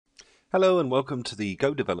Hello and welcome to the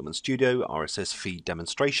Go Development Studio RSS feed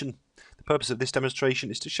demonstration. The purpose of this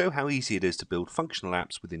demonstration is to show how easy it is to build functional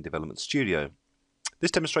apps within Development Studio.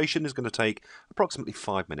 This demonstration is going to take approximately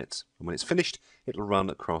 5 minutes, and when it's finished it will run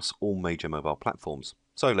across all major mobile platforms.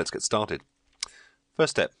 So let's get started.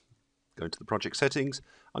 First step, go into the project settings.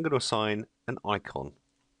 I'm going to assign an icon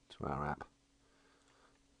to our app.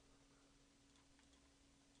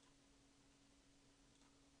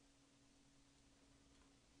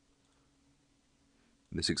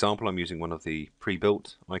 In this example, I'm using one of the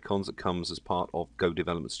pre-built icons that comes as part of Go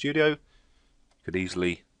Development Studio. You could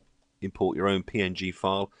easily import your own PNG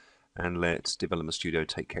file and let Development Studio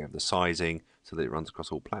take care of the sizing so that it runs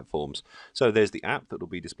across all platforms. So there's the app that will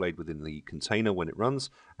be displayed within the container when it runs,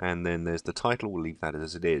 and then there's the title. We'll leave that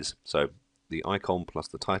as it is. So the icon plus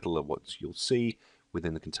the title are what you'll see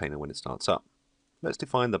within the container when it starts up. Let's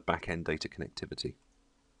define the back-end data connectivity.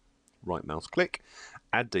 Right mouse click,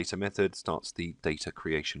 add data method starts the data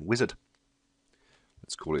creation wizard.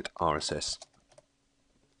 Let's call it RSS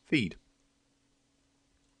feed.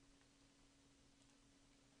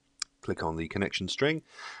 Click on the connection string.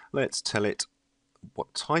 Let's tell it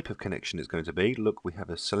what type of connection it's going to be. Look, we have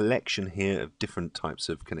a selection here of different types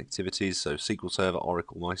of connectivities, so SQL Server,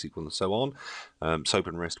 Oracle, MySQL, and so on. SOAP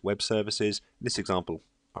and REST web services. In this example,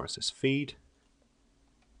 RSS feed.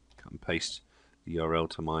 Cut and paste the URL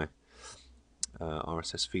to my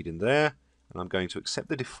RSS feed in there, and I'm going to accept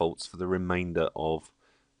the defaults for the remainder of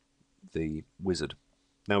the wizard.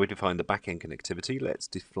 Now we define the backend connectivity. Let's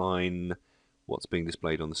define what's being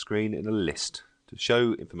displayed on the screen in a list. To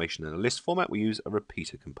show information in a list format, we use a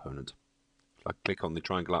repeater component. If I click on the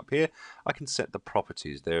triangle up here, I can set the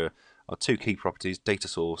properties. There are two key properties, data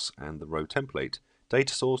source and the row template.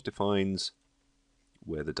 Data source defines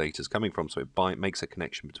where the data is coming from, so it makes a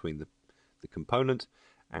connection between the component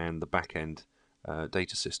and the backend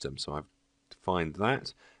data system. So I've defined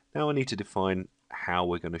that. Now I need to define how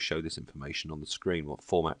we're going to show this information on the screen, what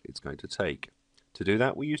format it's going to take. To do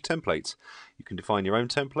that, we use templates. You can define your own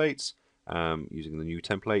templates using the new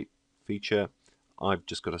template feature. I've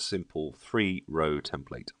just got a simple 3-row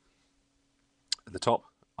template. At the top,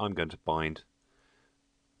 I'm going to bind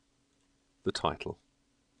the title.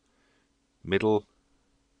 Middle,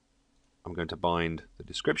 I'm going to bind the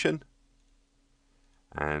description,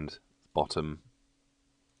 and bottom,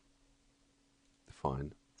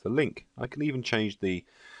 define the link. I can even change the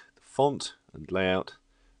font and layout.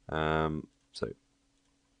 So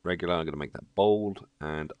regular, I'm going to make that bold,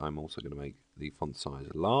 and I'm also going to make the font size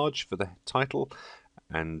large for the title,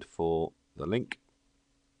 and for the link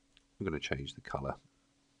I'm going to change the color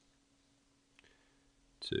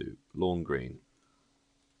to lawn green.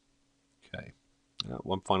 Okay.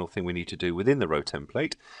 One final thing we need to do within the row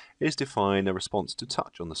template is define a response to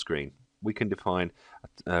touch on the screen. We can define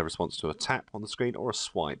a response to a tap on the screen or a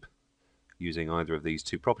swipe using either of these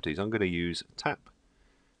two properties. I'm going to use tap.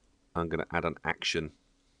 I'm going to add an action.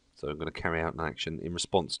 So I'm going to carry out an action in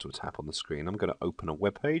response to a tap on the screen. I'm going to open a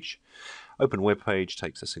web page. Open web page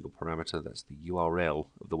takes a single parameter. That's the URL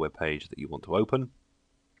of the web page that you want to open.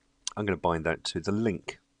 I'm going to bind that to the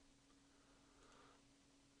link.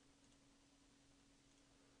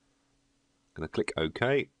 I'm going to click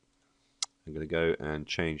OK. I'm going to go and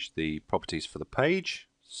change the properties for the page.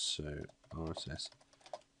 So RSS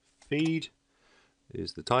feed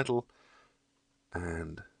is the title,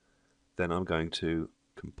 and then I'm going to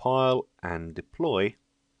compile and deploy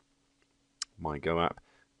my Go app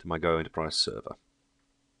to my Go Enterprise server.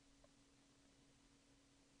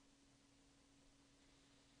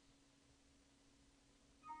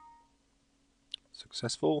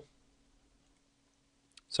 Successful.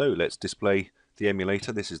 So let's display the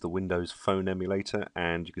emulator. This is the Windows Phone emulator,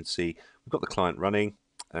 and you can see we've got the client running,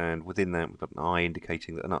 and within that we've got an eye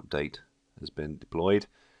indicating that an update has been deployed.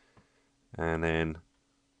 And then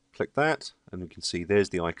click that, and we can see there's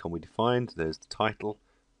the icon we defined, there's the title.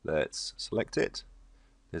 Let's select it.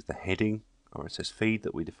 There's the heading, RSS feed,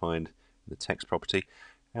 that we defined in the text property,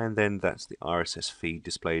 and then that's the RSS feed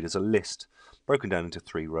displayed as a list, broken down into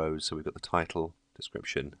 3 rows. So we've got the title,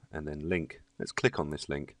 description, and then link. Let's click on this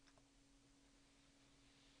link.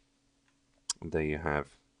 And there you have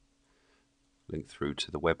link through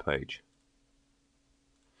to the web page.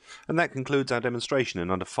 And that concludes our demonstration.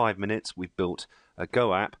 In under 5 minutes, we've built a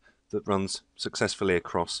Go app that runs successfully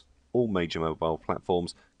across all major mobile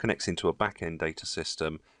platforms, connects into a back-end data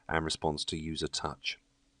system, and responds to user touch.